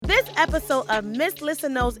episode of Miss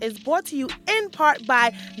Listen Knows is brought to you in part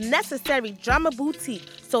by Necessary Drama Boutique.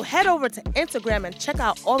 So head over to Instagram and check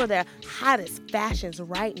out all of their hottest fashions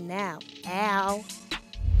right now. Ow.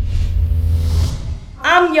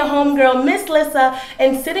 I'm your homegirl, Miss Lissa,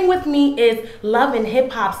 and sitting with me is Love and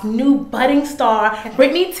Hip Hop's new budding star,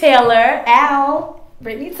 Brittany Taylor. Ow.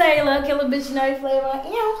 Brittany Taylor, Killer Bitch Nerdy Flavor.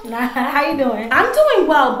 How you doing? I'm doing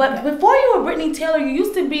well, but before you were Brittany Taylor, you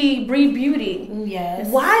used to be Bree Beauty. Yes.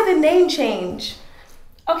 Why the name change?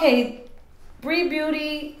 Okay, Bree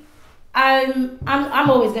Beauty. I'm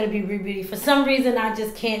always gonna be Bree Beauty. For some reason, I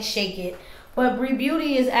just can't shake it. But Bree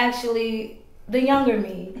Beauty is actually the younger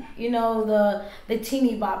me. You know, the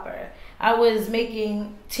teeny bopper. I was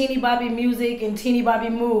making teeny boppy music and teeny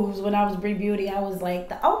boppy moves when I was Bree Beauty. I was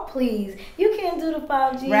like, oh please, you can't do the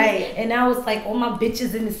 5G. Right. And I was like, all my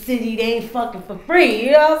bitches in the city, they ain't fucking for free.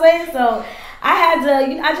 You know what I'm saying? So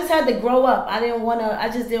I just had to grow up. I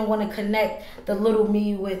just didn't want to connect the little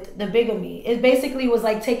me with the bigger me. It basically was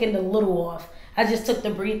like taking the little off. I just took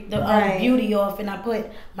the beauty off and I put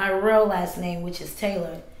my real last name, which is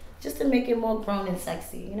Taylor, just to make it more grown and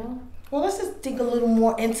sexy, you know? Well, let's just dig a little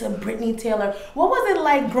more into Brittany Taylor. What was it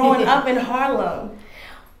like growing up in Harlem?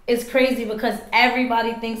 It's crazy because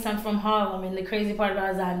everybody thinks I'm from Harlem, and the crazy part about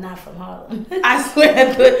it is I'm not from Harlem. I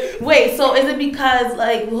swear. Wait, so is it because,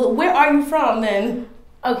 like, where are you from then?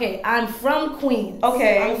 Okay, I'm from Queens.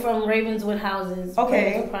 Okay. I'm from Ravenswood Houses. Okay.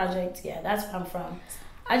 Ravenswood Project. Yeah, that's where I'm from.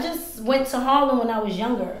 I just went to Harlem when I was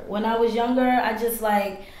younger. When I was younger, I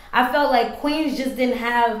felt like Queens just didn't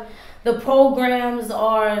have the programs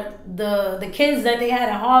or the kids that they had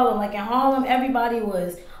in Harlem. Like in Harlem, everybody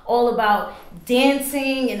was all about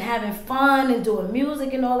dancing and having fun and doing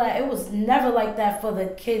music and all that. It was never like that for the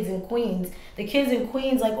kids in Queens. The kids in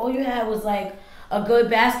Queens, like all you had was like a good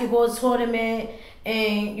basketball tournament,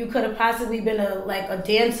 and you could have possibly been a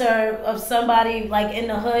dancer of somebody like in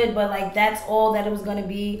the hood, but like that's all that it was gonna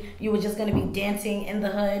be. You were just gonna be dancing in the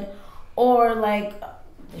hood, or like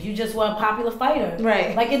you just were a popular fighter.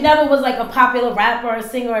 Right. Like it never was like a popular rapper, a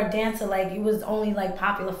singer, or a dancer. Like it was only like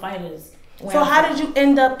popular fighters. So how did you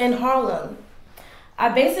end up in Harlem? I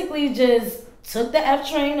basically just took the F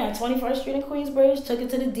train at 21st Street in Queensbridge, took it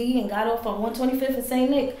to the D, and got off on 125th in St.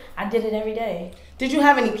 Nick. I did it every day. Did you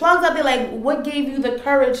have any plugs out there? Like, what gave you the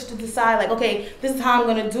courage to decide, like, okay, this is how I'm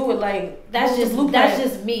gonna do it? Like, that's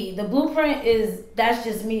just me. The blueprint that's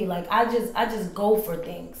just me. Like, I just go for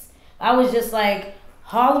things. I was just like,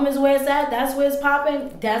 Harlem is where it's at. That's where it's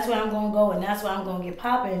popping. That's where I'm gonna go, and that's where I'm gonna get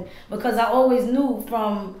popping. Because I always knew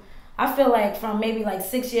from maybe like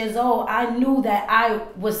 6 years old, I knew that I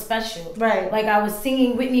was special. Right. Like I was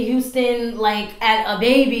singing Whitney Houston like at a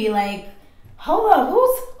baby. Like, hold up,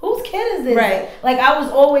 whose kid is this? Right. Like I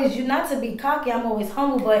was always, not to be cocky, I'm always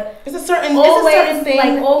humble, but it's a certain thing.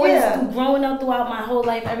 Like always, growing up throughout my whole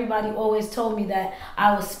life, everybody always told me that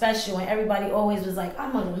I was special, and everybody always was like,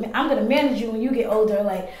 I'm gonna manage you when you get older.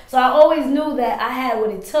 Like, so I always knew that I had what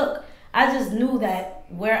it took. I just knew that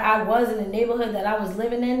where I was in the neighborhood that I was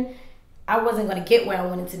living in, I wasn't gonna get where I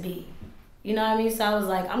wanted to be. You know what I mean? So I was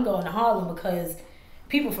like, I'm going to Harlem because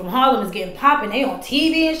people from Harlem is getting popping. They on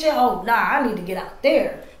TV and shit. Oh, nah, I need to get out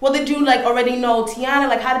there. Well, did you, like, already know Tiana?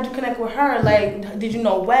 Like, how did you connect with her? Like, did you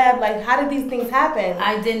know Webb? Like, how did these things happen?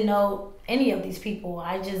 I didn't know any of these people.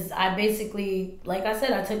 I basically, like I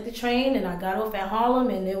said, I took the train and I got off at Harlem,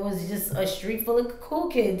 and it was just a street full of cool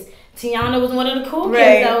kids. Tiana was one of the cool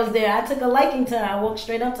kids that was there. I took a liking to her. I walked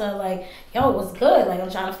straight up to her like, yo, what's good? Like, I'm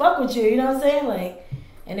trying to fuck with you. You know what I'm saying? Like,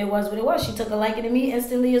 and it was what it was. She took a liking to me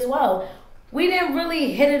instantly as well. We didn't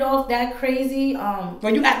really hit it off that crazy. Were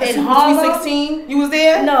you at the Super Sweet 16? You was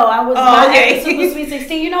there? No, I was not at the Super Sweet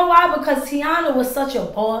 16. You know why? Because Tiana was such a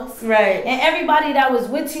boss. Right. And everybody that was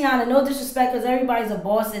with Tiana, no disrespect, because everybody's a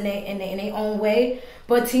boss in their own way.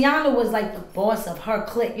 But Tiana was like the boss of her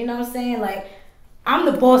clique. You know what I'm saying? Like, I'm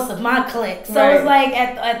the boss of my clique. So It's like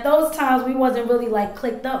at those times we wasn't really like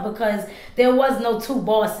clicked up because there was no two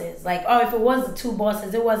bosses. Like, if it was the two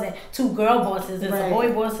bosses, it wasn't two girl bosses. It's a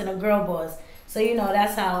boy boss and a girl boss. So,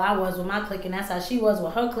 that's how I was with my clique, and that's how she was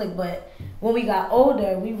with her clique. But when we got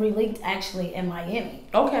older, we relinked actually in Miami.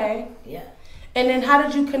 Okay. Yeah. And then how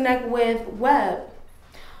did you connect with Webb?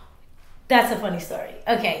 That's a funny story.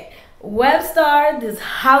 Okay. Webb starred this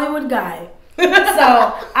Hollywood guy. So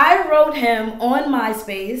I wrote him on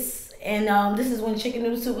MySpace, and this is when Chicken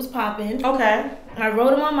Noodle Soup was popping. Okay. I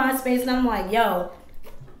wrote him on MySpace, and I'm like, yo,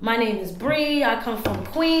 my name is Bree. I come from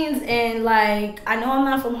Queens, and like I know I'm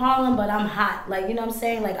not from Harlem, but I'm hot. Like, you know what I'm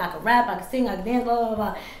saying? Like, I can rap, I can sing, I can dance, blah blah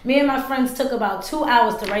blah. Me and my friends took about 2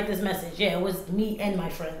 hours to write this message. Yeah, it was me and my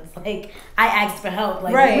friends. Like, I asked for help.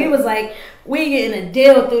 Like, we was like, we getting a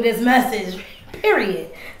deal through this message.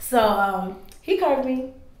 Period. So he curved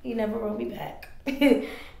me. He never wrote me back,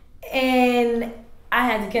 and I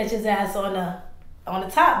had to catch his ass on the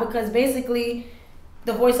top, because basically,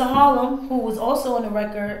 the voice of Harlem, who was also on the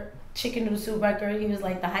record, Chicken Noodle Soup record, he was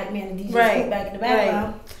like the hype man and DJ Scoop back in the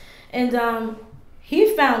background. And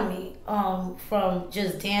he found me from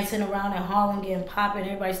just dancing around in Harlem, getting popping.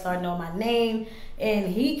 Everybody started knowing my name. And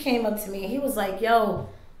he came up to me and he was like, yo,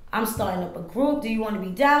 I'm starting up a group. Do you want to be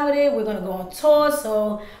down with it? We're going to go on tour.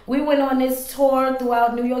 So we went on this tour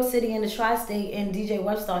throughout New York City and the Tri-State. And DJ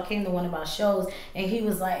Webstar came to one of our shows. And he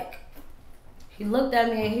was like, he looked at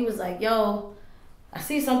me and he was like, yo, I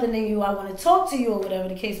see something in you, I want to talk to you, or whatever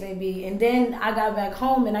the case may be. And then I got back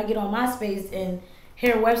home and I get on MySpace, and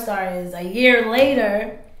here Webstar is a year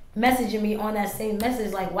later messaging me on that same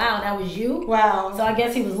message, like, wow, that was you? Wow. So I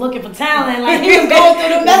guess he was looking for talent. Like, he was going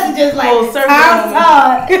through the messages like, time's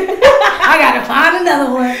hard. I got to find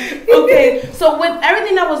another one. Okay, so with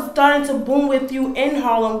everything that was starting to boom with you in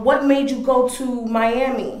Harlem, what made you go to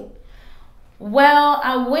Miami? Well,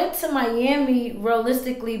 I went to Miami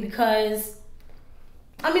realistically because,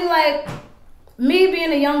 I mean, like, me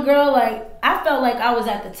being a young girl, like, I felt like I was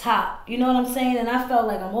at the top. You know what I'm saying? And I felt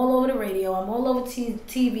like I'm all over the radio. I'm all over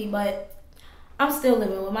TV, but I'm still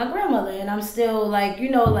living with my grandmother. And I'm still, like,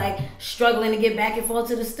 you know, like, struggling to get back and forth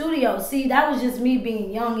to the studio. See, that was just me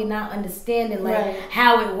being young and not understanding, like,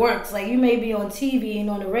 how it works. Like, you may be on TV and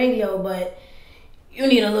on the radio, but you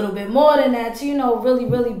need a little bit more than that to, you know, really,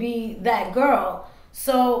 really be that girl.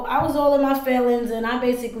 So I was all in my feelings, and I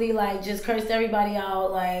basically, like, just cursed everybody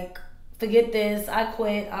out, like, forget this, I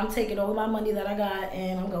quit, I'm taking all my money that I got,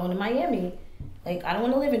 and I'm going to Miami. Like, I don't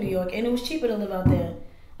want to live in New York, and it was cheaper to live out there.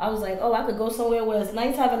 I was like, oh, I could go somewhere where it's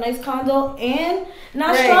nice, have a nice condo, and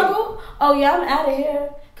not struggle? Oh, yeah, I'm out of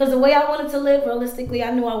here. Because the way I wanted to live, realistically,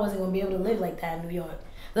 I knew I wasn't going to be able to live like that in New York.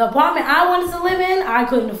 The apartment I wanted to live in, I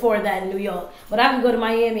couldn't afford that in New York. But I could go to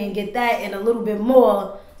Miami and get that and a little bit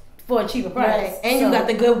more for a cheaper price. Right. And so, you got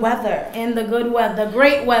the good weather. And the good weather, the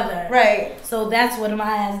great weather. Right. So that's what my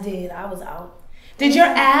ass did. I was out. Did your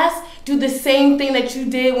ass do the same thing that you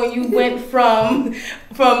did when you went from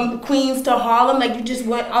Queens to Harlem? Like, you just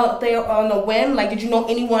went out there on a whim? Like, did you know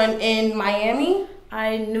anyone in Miami?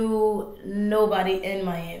 I knew nobody in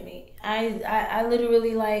Miami. I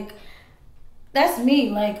literally, like, that's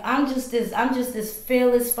me. Like, I'm just this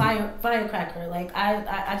fearless firecracker. Like,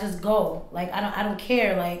 I just go. Like, I don't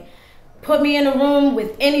care. Like, put me in a room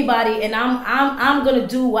with anybody and I'm gonna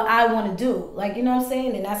do what I want to do. Like, you know what I'm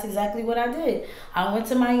saying? And that's exactly what I did. I went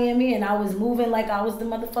to Miami and I was moving like I was the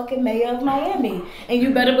motherfucking mayor of Miami. And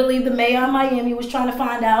you better believe the mayor of Miami was trying to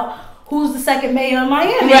find out who's the second mayor of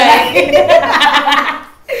Miami. Right.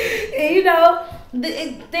 And, you know,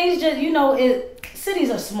 things just, you know,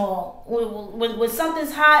 cities are small. When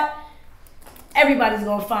something's hot, everybody's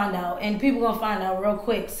gonna find out, and people gonna find out real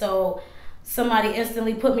quick. So somebody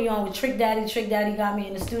instantly put me on with Trick Daddy. Trick Daddy got me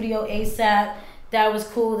in the studio ASAP. That was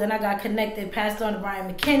cool. Then I got connected, passed on to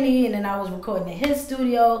Brian McKinney, and then I was recording in his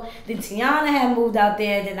studio. Then Tiana had moved out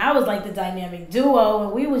there. Then I was like the dynamic duo,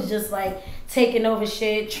 and we was just like taking over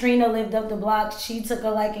shit. Trina lived up the block. She took a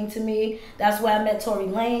liking to me. That's where I met Tory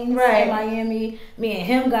Lanez in Miami. Me and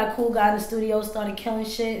him got cool, got in the studio, started killing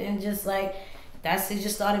shit, and just like, it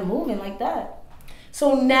just started moving like that.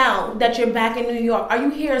 So now that you're back in New York, are you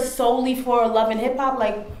here solely for Love and Hip Hop?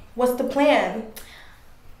 Like, what's the plan?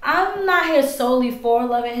 I'm not here solely for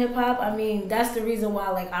Love and Hip Hop. I mean, that's the reason why,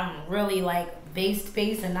 like, I'm really, like, based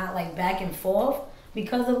and not, like, back and forth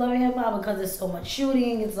because of Love and Hip Hop, because there's so much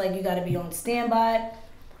shooting. It's like you got to be on standby.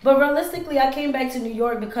 But realistically, I came back to New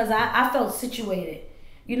York because I felt situated.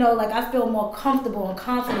 You know, like, I feel more comfortable and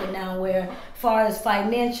confident now where, far as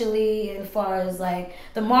financially and far as, like,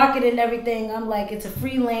 the market and everything, I'm like, it's a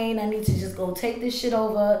free lane. I need to just go take this shit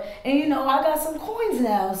over. And, you know, I got some coins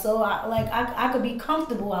now. So, I could be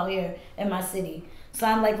comfortable out here in my city. So,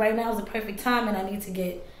 I'm like, right now is the perfect time, and I need to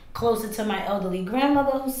get closer to my elderly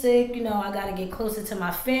grandmother who's sick. You know, I got to get closer to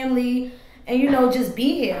my family and, you know, just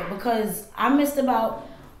be here because I missed about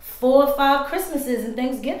 4 or 5 Christmases and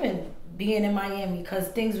Thanksgiving being in Miami because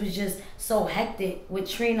things was just so hectic with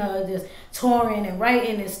Trina just touring and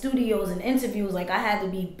writing in studios and interviews. Like, I had to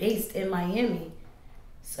be based in Miami.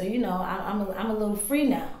 So, you know, I'm a little free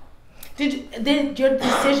now. Did your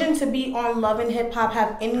decision to be on Love and Hip Hop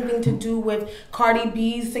have anything to do with Cardi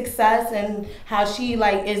B's success and how she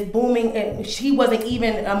like is booming? And she wasn't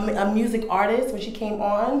even a music artist when she came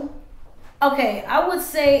on. Okay, I would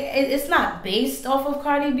say it's not based off of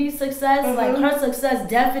Cardi B's success. Mm-hmm. Like her success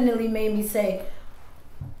definitely made me say,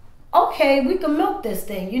 okay, we can milk this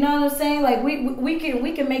thing. You know what I'm saying? Like we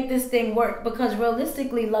can make this thing work, because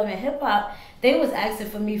realistically, Love and Hip Hop, they was asking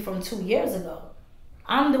for me from 2 years ago.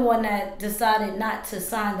 I'm the one that decided not to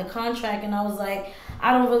sign the contract, and I was like,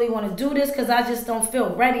 I don't really want to do this because I just don't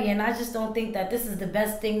feel ready, and I just don't think that this is the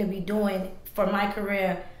best thing to be doing for my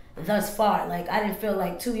career thus far. Like, I didn't feel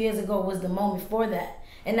like 2 years ago was the moment for that.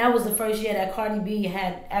 And that was the first year that Cardi B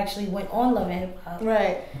had actually went on Love and Hip Hop.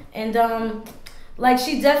 Right. And like,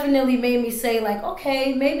 she definitely made me say, like,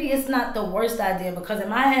 okay, maybe it's not the worst idea, because in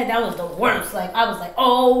my head that was the worst. Like, I was like,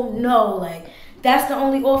 oh no, like, that's the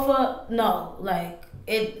only offer? No, like,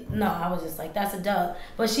 I was just like, that's a dub.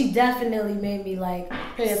 But she definitely made me like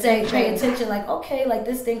pay attention, like, okay, like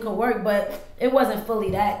this thing could work. But it wasn't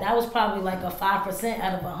fully that. That was probably like a 5%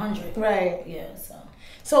 out of 100. Right. Yeah.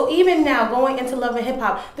 So even now, going into Love and Hip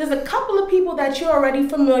Hop, there's a couple of people that you're already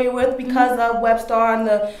familiar with because of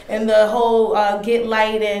Webstar and the whole Get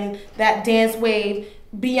Light and that dance wave.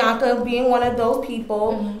 Bianca being one of those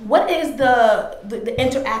people. Mm-hmm. What is the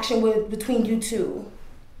interaction between you two?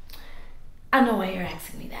 I know why you're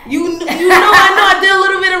asking me that. You know I did a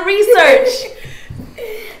little bit of research.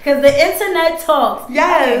 Because the internet talks.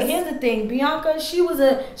 Yes. Okay, here's the thing. Bianca, she was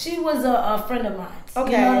a friend of mine.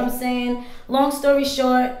 Okay. You know what I'm saying? Long story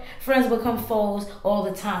short, friends become foes all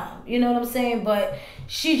the time. You know what I'm saying? But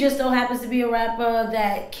she just so happens to be a rapper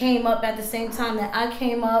that came up at the same time that I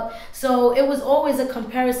came up. So it was always a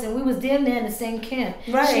comparison. We was damn near in the same camp.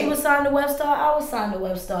 Right. She was signed to Webstar, I was signed to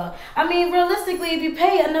Webstar. I mean, realistically, if you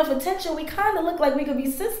pay enough attention, we kind of look like we could be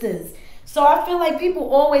sisters. So I feel like people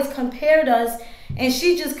always compared us, and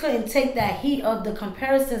she just couldn't take that heat of the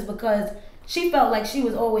comparisons because she felt like she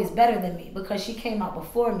was always better than me because she came out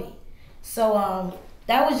before me. So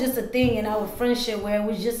that was just a thing in our friendship where it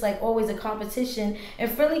was just like always a competition.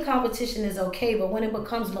 And friendly competition is okay, but when it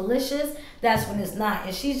becomes malicious, that's when it's not.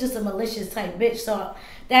 And she's just a malicious type bitch. So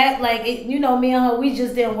that, like, me and her, we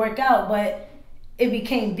just didn't work out, but it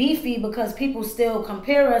became beefy because people still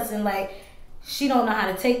compare us, and like, she don't know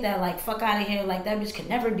how to take that, like, fuck out of here, like, that bitch could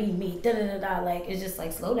never be me, da-da-da-da. Like, it's just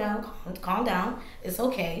like, slow down, calm down, it's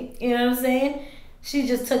okay. You know what I'm saying? She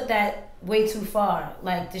just took that way too far.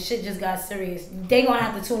 Like, the shit just got serious. They gonna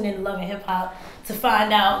have to tune in to Love and Hip Hop to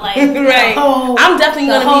find out, like, right. I'm definitely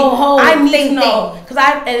gonna be. I need to know because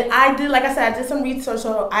I did, like I said, I did some research,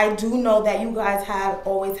 so I do know that you guys have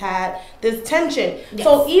always had this tension. Yes.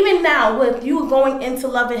 So even now, with you going into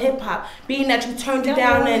Love and Hip Hop, being that you turned it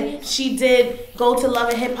down and she did go to Love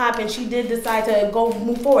and Hip Hop and she did decide to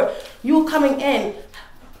move forward, you coming in.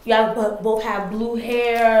 Y'all both have blue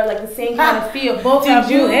hair, like the same kind of feel. Both have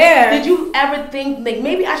blue hair. Did you ever think, like,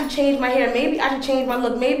 maybe I should change my hair? Maybe I should change my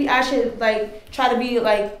look? Maybe I should, like, try to be,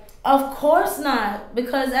 like... Of course not.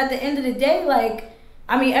 Because at the end of the day, like,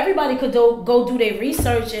 I mean, everybody could go do their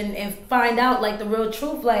research and find out, like, the real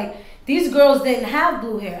truth. Like, these girls didn't have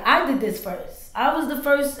blue hair. I did this first. I was the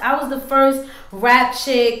first rap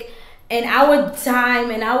chick in our time,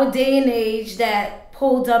 in our day and age, that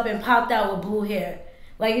pulled up and popped out with blue hair.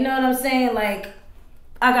 Like, you know what I'm saying? Like,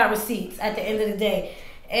 I got receipts at the end of the day.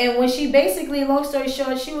 And when she basically, long story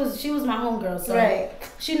short, she was my homegirl. So right.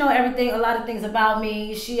 She know everything, a lot of things about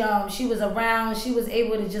me. She was around. She was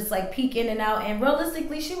able to just, like, peek in and out. And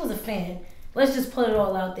realistically, she was a fan. Let's just put it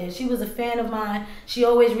all out there. She was a fan of mine. She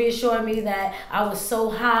always reassured me that I was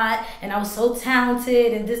so hot and I was so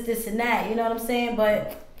talented and this, and that. You know what I'm saying?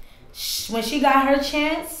 But when she got her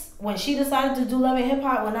chance, when she decided to do Love and Hip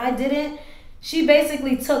Hop, when I didn't, she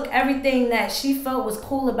basically took everything that she felt was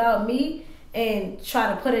cool about me and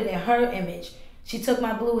tried to put it in her image. She took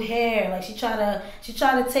my blue hair, like she tried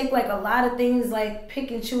to take like a lot of things, like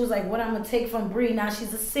pick and choose like what I'm gonna take from Brie. Now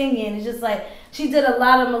she's a singing. It's just like she did a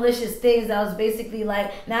lot of malicious things that was basically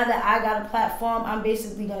like, now that I got a platform, I'm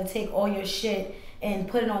basically gonna take all your shit and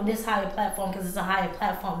put it on this higher platform because it's a higher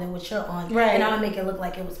platform than what you're on. Right. And I'm gonna make it look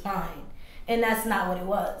like it was mine. And that's not what it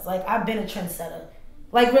was. Like, I've been a trendsetter.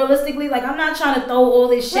 Like, realistically, like, I'm not trying to throw all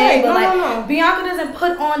this shade, but no. Bianca doesn't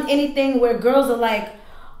put on anything where girls are like,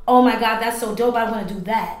 oh my God, that's so dope, I want to do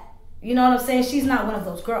that. You know what I'm saying? She's not one of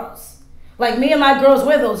those girls. Like, me and my girls,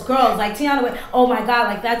 we're those girls. Like, Tiana went, oh my God,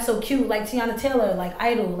 like, that's so cute. Like, Tiana Taylor, like,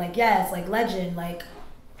 idol, like, yes, like, legend, like,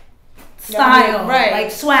 style, right.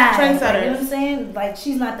 Like, swag. Trendsetters. Like, you know what I'm saying? Like,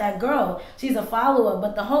 she's not that girl. She's a follower.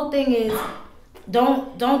 But the whole thing is,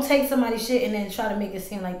 Don't take somebody's shit and then try to make it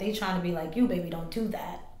seem like they trying to be like you, baby. Don't do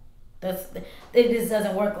that. It just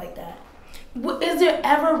doesn't work like that. Is there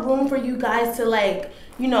ever room for you guys to like,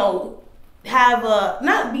 you know, have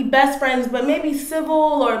not be best friends, but maybe civil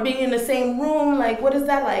or being in the same room? Like, what is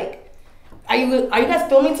that like? Are you guys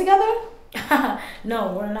filming together?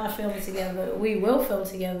 No, we're not filming together. We will film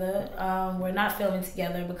together. We're not filming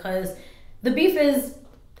together because the beef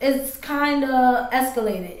is kind of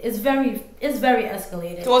escalated. It's very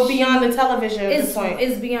escalated. So it's beyond the television at this point.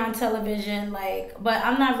 It's beyond television, like, but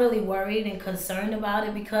I'm not really worried and concerned about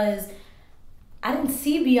it because I didn't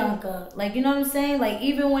see Bianca. Like, you know what I'm saying? Like,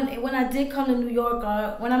 even when I did come to New York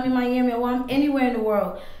or when I'm in Miami or when I'm anywhere in the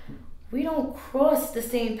world, we don't cross the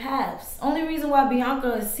same paths. Only reason why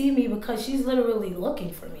Bianca see me because she's literally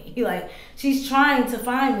looking for me. Like, she's trying to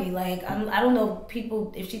find me. Like, I don't know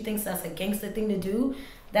people if she thinks that's a gangster thing to do.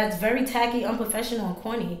 That's very tacky, unprofessional, and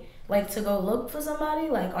corny. Like, to go look for somebody?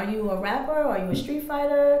 Like, are you a rapper? Are you a street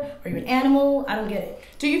fighter? Are you an animal? I don't get it.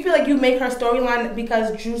 Do you feel like you make her storyline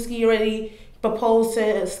because Drewski already proposed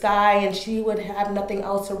to Sky and she would have nothing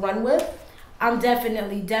else to run with? I'm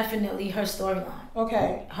definitely her storyline.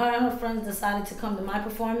 Okay. Her and her friends decided to come to my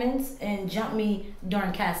performance and jump me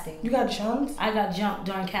during casting. You got jumped? I got jumped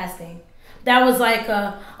during casting. That was like,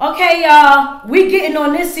 okay, y'all, we getting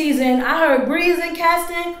on this season. I heard Breeze in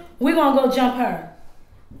casting. We gonna go jump her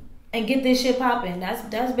and get this shit popping. That's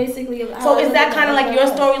basically. So is that kind of like your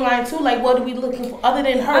storyline too? Like, what are we looking for other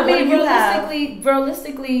than her? I mean,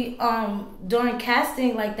 realistically, during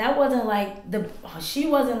casting, like that wasn't like she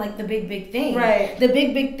wasn't like the big thing. Right. The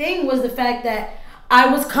big thing was the fact that I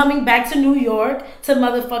was coming back to New York to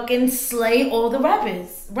motherfucking slay all the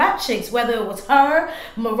rap chicks, whether it was her,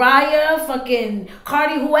 Mariah, fucking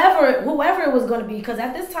Cardi, whoever it was gonna be. Because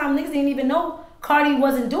at this time, niggas didn't even know Cardi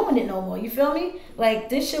wasn't doing it no more. You feel me? Like,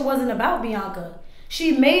 this shit wasn't about Bianca.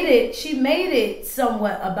 She made it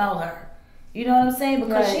somewhat about her. You know what I'm saying?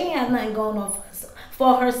 Because she ain't had nothing going on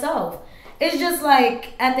for herself. It's just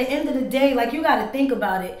like, at the end of the day, like, you got to think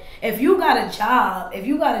about it. If you got a job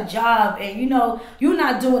and, you know, you're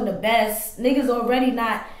not doing the best, niggas already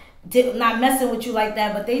not messing with you like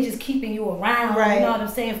that, but they just keeping you around, right. You know what I'm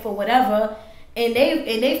saying, for whatever. And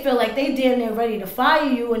they feel like they damn near ready to fire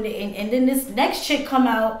you, and then this next chick come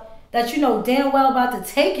out that you know damn well about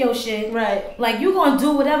to take your shit. Right. Like, you gonna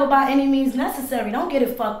do whatever by any means necessary. Don't get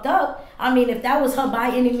it fucked up. I mean, if that was her by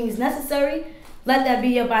any means necessary, let that be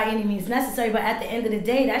your by any means necessary. But at the end of the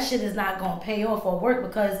day, that shit is not gonna pay off or work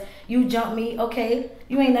because you jumped me. Okay,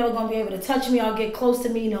 you ain't never gonna be able to touch me or get close to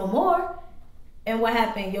me no more. And what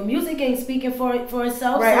happened? Your music ain't speaking for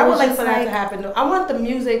itself. Right. So I would like for that to happen. I want the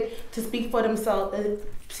music to speak for themselves.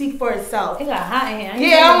 Speak for itself. It got hot in here.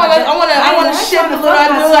 Yeah, I want to shift a little.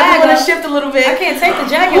 I want to shift a little bit. I can't take the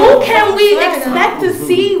jacket. Who can we expect to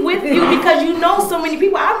see with you? Because you know so many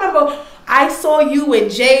people. I remember I saw you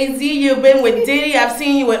with Jay-Z. You've been with Diddy. I've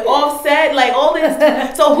seen you with Offset. Like all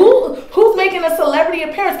this. So who's making a celebrity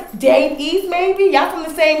appearance? Dave East, maybe. Y'all from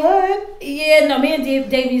the same hood. Yeah, no, me and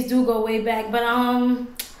Dave East do go way back, but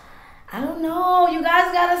I don't know. You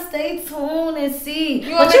guys gotta stay tuned and see.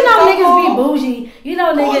 But you know niggas be bougie. You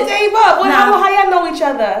know niggas. Who's Dave up? How y'all know each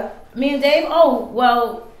other? Me and Dave? Oh,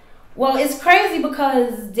 well, it's crazy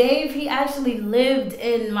because Dave, he actually lived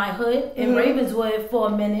in my hood in Ravenswood for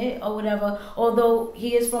a minute or whatever. Although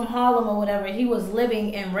he is from Harlem or whatever, he was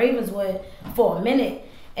living in Ravenswood for a minute.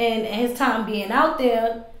 And his time being out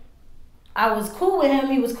there, I was cool with him.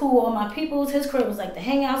 He was cool with all my peoples. His crib was like the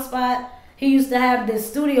hangout spot. He used to have this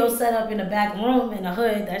studio set up in the back room in the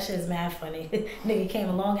hood. That shit's mad funny. Nigga came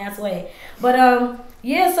a long ass way. But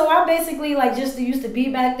yeah, so I basically like just used to be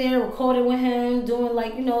back there recording with him, doing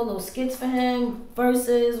like, you know, little skits for him,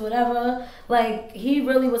 verses, whatever. Like, he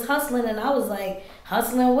really was hustling and I was like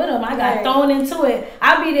hustling with him. I got thrown into it.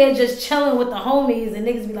 I'd be there just chilling with the homies and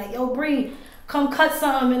niggas be like, yo, Bree, come cut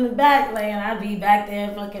something in the back. Like, and I'd be back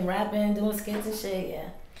there fucking rapping, doing skits and shit, yeah.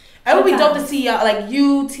 It would be dope to see y'all, like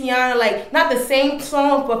you, Tiana, like not the same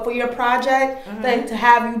song, but for your project, like to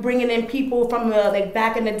have you bringing in people from like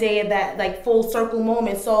back in the day of that like full circle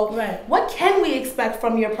moment. So, what can we expect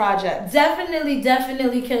from your project? Definitely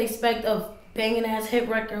can expect a banging ass hit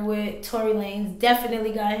record with Tory Lanez.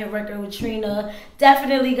 Definitely got a hit record with Trina.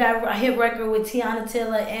 Definitely got a hit record with Tiana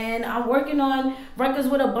Taylor, and I'm working on records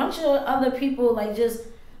with a bunch of other people, like just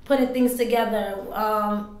putting things together.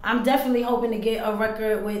 I'm definitely hoping to get a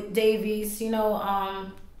record with Davies, you know.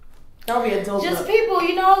 That would be a dope just look. People,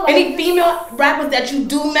 you know. Like, any female rappers that you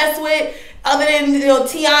do mess with, other than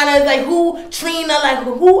Tiana, like who? Trina, like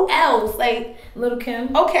who else? Like Little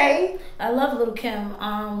Kim. Okay. I love Little Kim.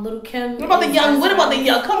 Little Kim. What about the young? What about the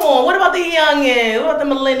young? Come on. What about the youngins? What about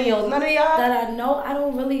the millennials? None of y'all that I know. I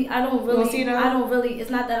don't really. See them? I don't really. It's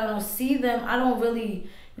not that I don't see them. I don't really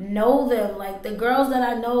know them. Like the girls that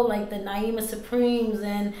I know, like the Naima Supremes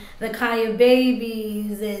and the Kaya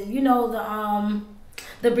Babies, and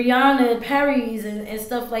the Brianna Perrys and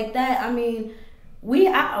stuff like that. I mean,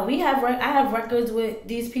 I have records with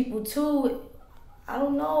these people too. I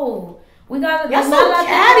don't know. We got. Y'all so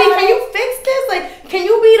catty. Can you fix this? Like, can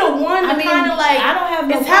you be the one to kind of like? I don't have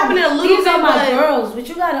no. It's happening a little bit. These are my girls. What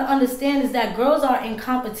you gotta understand is that girls are in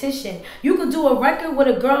competition. You could do a record with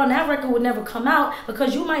a girl, and that record would never come out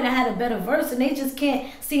because you might have had a better verse, and they just can't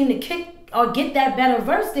seem to kick or get that better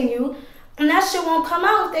verse than you, and that shit won't come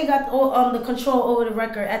out if they got the control over the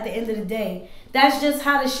record. At the end of the day, that's just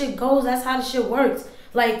how the shit goes. That's how the shit works.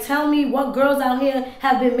 Like, tell me what girls out here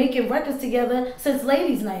have been making records together since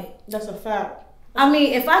Ladies Night. That's a fact. I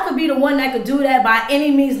mean, if I could be the one that could do that by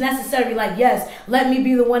any means necessary, like, yes, let me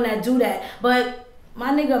be the one that do that. But,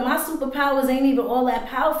 my nigga, my superpowers ain't even all that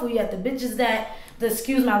powerful yet. The bitches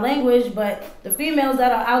excuse my language, but the females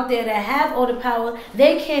that are out there that have all the power,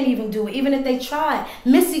 they can't even do it, even if they try.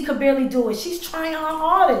 Missy could barely do it. She's trying her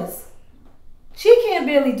hardest. She can't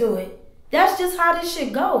barely do it. That's just how this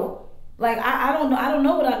shit go. Like, I don't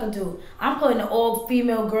know what I can do. I'm putting an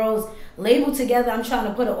all-female girls label together. I'm trying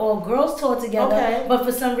to put an all-girls tour together. Okay. But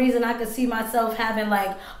for some reason, I could see myself having,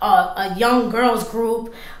 like, a young girls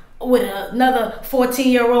group with another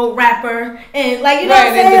 14-year-old rapper. And, like, you know what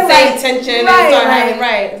I'm saying? The same tension.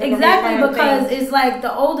 Right. Exactly, because it's like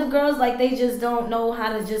the older girls, like, they just don't know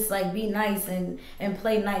how to just, like, be nice and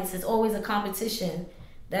play nice. It's always a competition.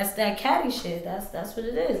 That's that catty shit. That's what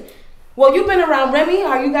it is. Well, you've been around Remy.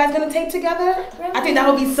 Are you guys gonna tape together? Remy. I think that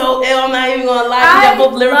would be so ill. I'm not even gonna lie. You're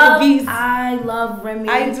both lyrical beasts. I love Remy.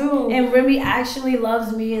 I do. And Remy actually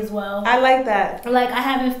loves me as well. I like that. Like, I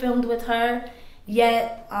haven't filmed with her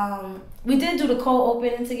yet. We did do the cold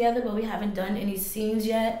opening together, but we haven't done any scenes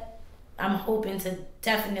yet. I'm hoping to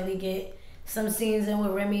definitely get some scenes in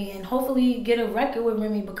with Remy and hopefully get a record with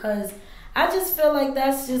Remy because I just feel like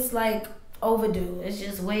that's just like overdue. It's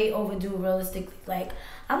just way overdue, realistically. Like,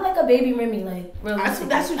 I'm like a baby Remy, like, realistically.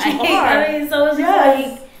 That's what you are. I mean, so it's just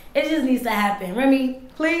like, it just needs to happen. Remy,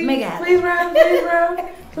 please, make it happen. Please, Rem,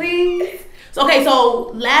 please. So, okay,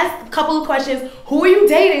 so last couple of questions. Who are you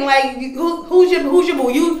dating? Like, who's your boo?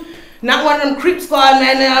 You not one of them creep squad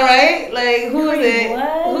men now, right? Like, who is it?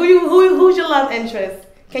 What? Who's your love interest?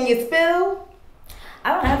 Can you spill?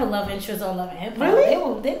 I don't have a love interest on Love and Hip Hop.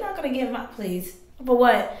 Really? They're not gonna get my please. But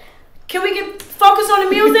what? Can we get focused on the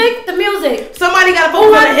music? The music. Somebody gotta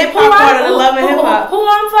focus on the hip hop part of the Love and Hip Hop. Who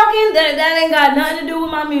I'm fucking? That ain't got nothing to do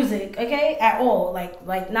with my music, okay? At all.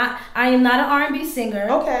 Like not. I am not an R&B singer.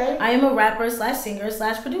 Okay. I am a rapper / singer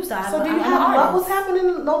 / producer. So do you have love? What's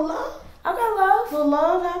happening? No love? I got love. No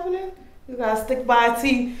love happening? You gotta stick by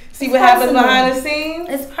see what happens behind the scenes.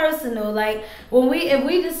 It's personal. Like if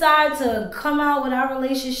we decide to come out with our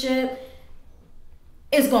relationship,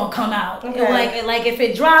 it's gonna come out. Okay. Like if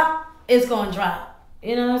it drop, it's gonna drop.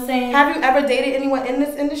 You know what I'm saying? Have you ever dated anyone in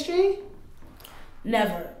this industry?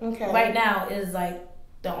 Never. Okay. Right now is like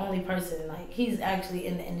the only person. Like he's actually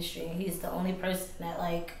in the industry. He's the only person that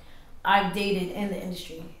like I've dated in the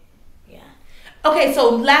industry. Yeah. Okay, so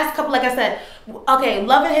last couple, like I said, okay,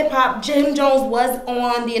 Love and Hip Hop. Jim Jones was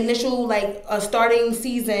on the initial starting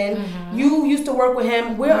season. Mm-hmm. You used to work with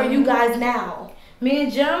him. Where are you guys now? Me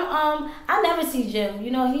and Jim, I never see Jim.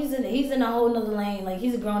 You know, he's in a whole nother lane. Like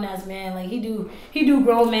he's a grown ass man. Like he do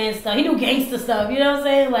grown man stuff. He do gangster stuff. You know what I'm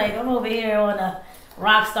saying? Like I'm over here on a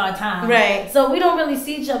rock star time. Right. So we don't really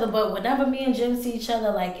see each other, but whenever me and Jim see each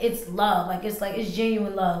other, like it's love. Like it's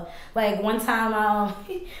genuine love. Like one time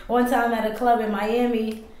at a club in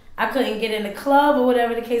Miami, I couldn't get in the club or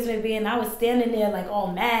whatever the case may be, and I was standing there like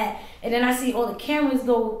all mad. And then I see all the cameras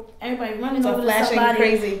go, everybody running over to somebody.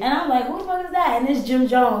 Crazy. And I'm like, who the fuck is that? And it's Jim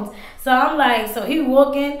Jones. So I'm like, so he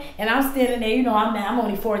walking, and I'm standing there. You know, I'm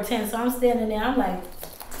only 4'10", so I'm standing there. I'm like,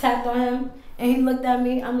 tapped on him, and he looked at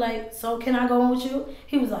me. I'm like, so can I go on with you?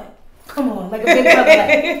 He was like, come on, like a big brother,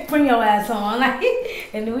 like, bring your ass on. Like,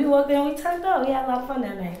 and then we walked in, and we turned up. We had a lot of fun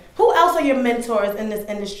that night. Who else are your mentors in this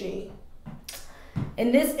industry?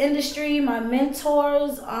 In this industry, my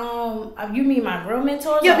mentors, you mean my real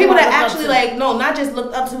mentors? Yeah, people that actually not just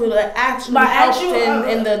looked up to, but actually helped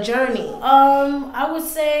in the journey. I would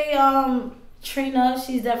say Trina,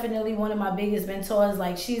 she's definitely one of my biggest mentors.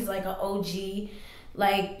 Like she's like an OG.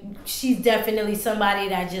 Like she's definitely somebody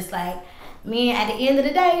that just like mean, at the end of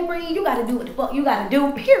the day, Bree, you gotta do what the fuck you gotta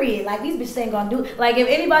do, period. Like, these bitches ain't gonna do. Like, if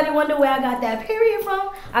anybody wonder where I got that period from,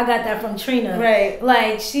 I got that from Trina. Right.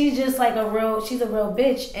 Like, she's just like she's a real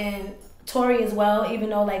bitch. And Tori as well, even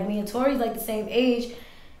though, like, me and Tori's, like, the same age,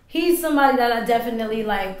 he's somebody that I definitely,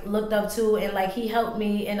 like, looked up to. And, like, he helped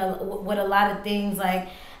me with a lot of things, like,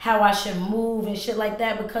 how I should move and shit like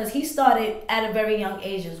that, because he started at a very young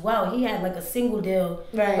age as well. He had like a single deal,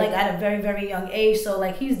 right, like at a very, very young age. So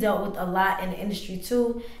like he's dealt with a lot in the industry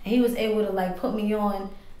too, and he was able to like put me on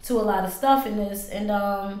to a lot of stuff in this. And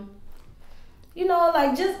you know,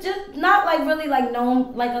 like just not like really like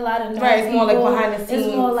known, like a lot of known right. It's people. More like behind the scenes.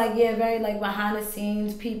 It's more like very like behind the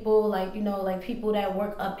scenes people, like, you know, like people that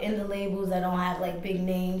work up in the labels that don't have like big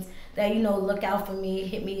names, that, you know, look out for me,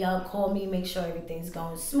 hit me up, call me, make sure everything's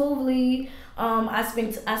going smoothly. I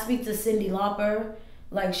speak to Cyndi Lauper.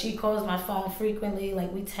 Like, she calls my phone frequently.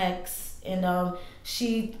 Like, we text, and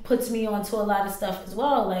she puts me onto a lot of stuff as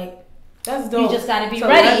well. Like, that's dope. You just gotta be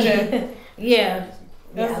ready. Yeah.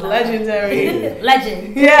 That's legendary.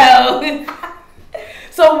 Legend. Yeah.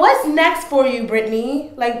 So what's next for you,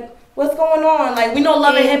 Brittany? Like, what's going on? Like, we know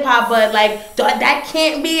Love and Hip Hop, but like that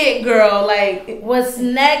can't be it, girl. Like, what's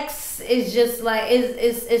next is just like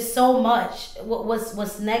it's so much.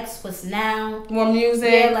 What's next? What's now? More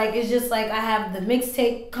music. Yeah, like it's just like I have the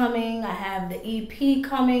mixtape coming. I have the EP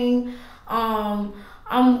coming.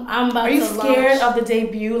 I'm about to launch. Are you scared of the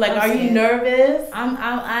debut? Like, are you nervous?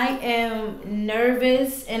 I am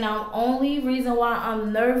nervous, and the only reason why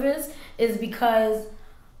I'm nervous is because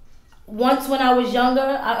once when I was younger,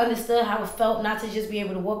 I understood how it felt not to just be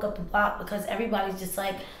able to walk up the block, because everybody's just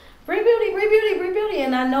like, Bree Beauty, Bree Beauty, Bree Beauty.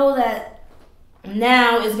 And I know that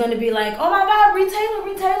now it's going to be like, oh my God, Bree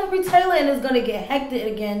Taylor, and it's going to get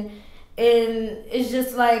hectic again. And it's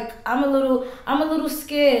just like, I'm a little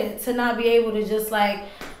scared to not be able to just like,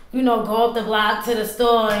 you know, go up the block to the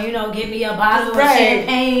store and, you know, get me a bottle of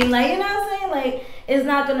champagne. Like, you know what I'm saying? Like, it's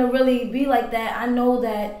not going to really be like that. I know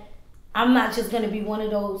that I'm not just going to be one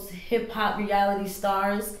of those hip hop reality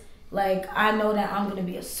stars. Like, I know that I'm going to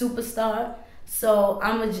be a superstar. So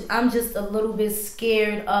I'm just a little bit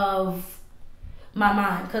scared of my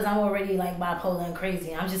mind, because I'm already like bipolar and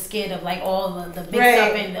crazy. I'm just scared of like all the mix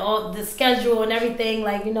up and all the schedule and everything.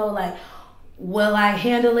 Like, you know, like, will I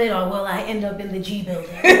handle it or will I end up in the G building?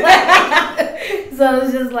 So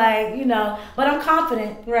it's just like, you know, but I'm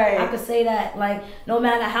confident. Right. I could say that, like, no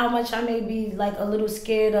matter how much I may be like a little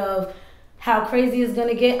scared of how crazy it's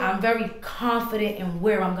gonna get, I'm very confident in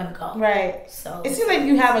where I'm gonna go. Right. So it seems like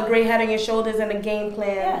you have a great head on your shoulders and a game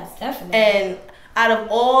plan. Yes, definitely. And out of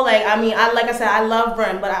all, like, I mean, like I said, I love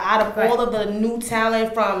Bren, but out of all of the new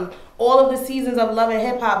talent from all of the seasons of Love and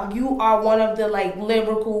Hip Hop, you are one of the like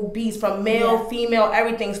lyrical beasts, from male, female,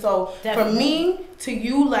 everything. So for me to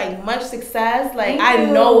you, like, much success. Like, I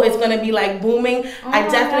know it's gonna be like booming. I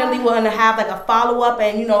definitely want to have like a follow up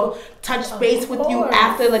and, you know, touch base with you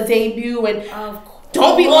after the debut. And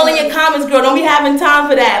don't be all in your comments, girl. Don't be having time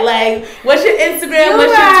for that. Like, what's your Instagram?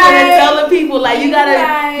 What's your Twitter? Tell the people. Like, you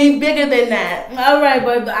gotta be bigger than that. All right,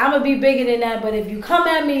 but I'm gonna be bigger than that. But if you come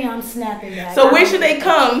at me, I'm snapping back. So where should they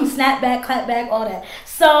come? Snap back, clap back, all that.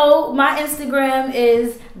 So my Instagram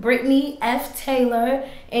is Brittany F Taylor,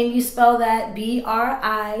 and you spell that BRITTNEY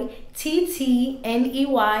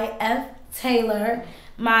F Taylor.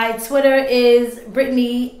 My Twitter is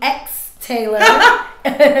Brittany X Taylor.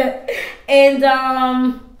 And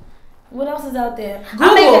what else is out there?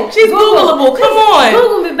 Google. She's Googleable. Come on.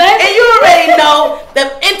 Google me, baby. And you already know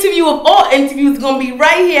the interview of all interviews is going to be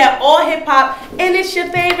right here at All Hip Hop. And it's your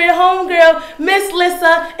favorite homegirl, Miss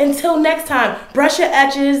Lissa. Until next time, brush your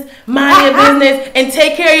edges, mind your business, and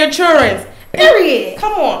take care of your children. Period.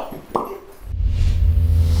 Come on.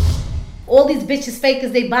 All these bitches fake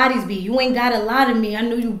as they bodies be. You ain't got a lot of me. I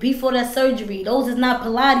knew you before that surgery. Those is not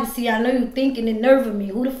Pilates. See, I know you thinking and nerving me.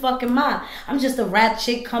 Who the fuck am I? I'm just a rap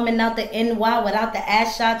chick coming out the NY without the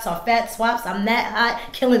ass shots or fat swaps. I'm that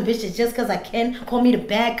hot, killing bitches just cause I can. Call me the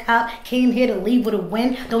bad cop. Came here to leave with a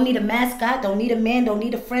win. Don't need a mascot. Don't need a man. Don't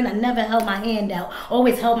need a friend. I never held my hand out.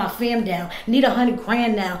 Always held my fam down. Need 100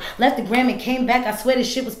 grand now. Left the gram and came back. I swear this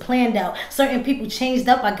shit was planned out. Certain people changed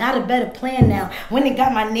up. I got a better plan now. When they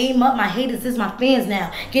got my name up, my haters is my fans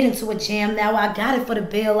now. Get into a jam now. I got it for the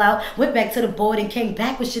bailout. Went back to the board and came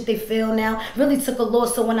back with shit they feel now. Really took a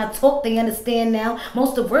loss, so when I talk, they understand now.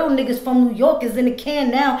 Most of real niggas from New York is in the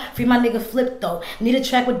can now. Free my nigga Flip though. Need a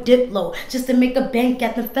track with Diplo just to make a bank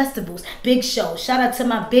at the festivals. Big show. Shout out to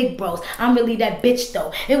my big bros. I'm really that bitch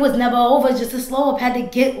though. It was never over, just a slow up, had to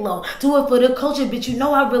get low. Do it for the culture, bitch. You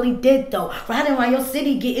know I really did though. Riding around your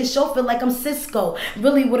city, getting chauffeured like I'm Cisco.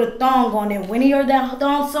 Really with a thong on it. When he heard that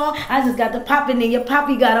thong song, I just just got the popping and your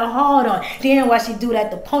poppy got a hard on. Damn, why she do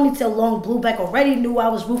that? The ponytail long blew back. Already knew I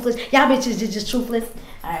was ruthless. Y'all bitches is just truthless.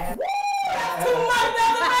 All right. That's too much.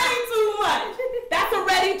 That's already too much. That's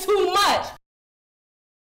already too much.